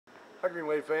Hi Green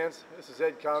Wave fans, this is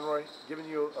Ed Conroy giving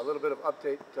you a little bit of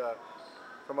update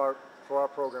for our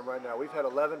program right now. We've had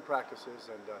 11 practices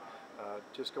and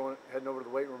just heading over to the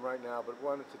weight room right now, but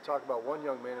wanted to talk about one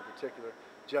young man in particular,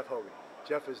 Geoff Hogan.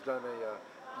 Geoff has done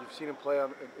you've seen him play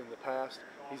in the past.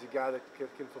 He's a guy that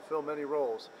can fulfill many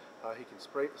roles. He can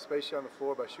space you on the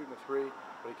floor by shooting a three,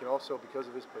 but he can also, because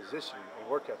of his position and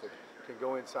work ethic, can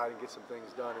go inside and get some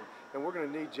things done. And we're going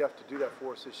to need Geoff to do that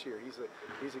for us this year.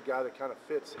 He's a guy that kind of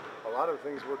fits a lot of the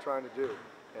things we're trying to do.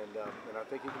 And I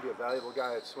think he can be a valuable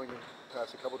guy at swinging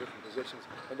past a couple different positions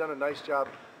and done a nice job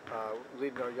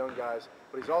leading our young guys.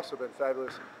 But he's also been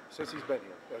fabulous since he's been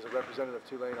here as a representative of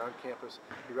Tulane on campus.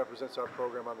 He represents our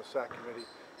program on the SAC committee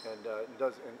and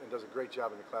does a great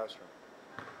job in the classroom.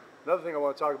 Another thing I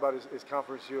want to talk about is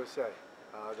Conference USA.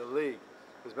 The league.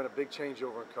 There's been a big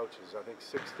changeover in coaches. I think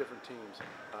 6 different teams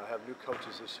have new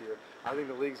coaches this year. I think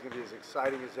the league's going to be as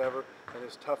exciting as ever and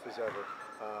as tough as ever.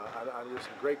 There's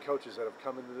some great coaches that have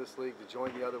come into this league to join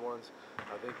the other ones.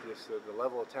 I think the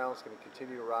level of talent is going to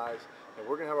continue to rise, and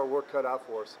we're going to have our work cut out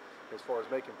for us as far as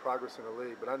making progress in the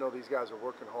league. But I know these guys are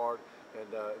working hard, and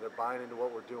they're buying into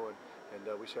what we're doing, and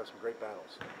we should have some great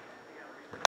battles.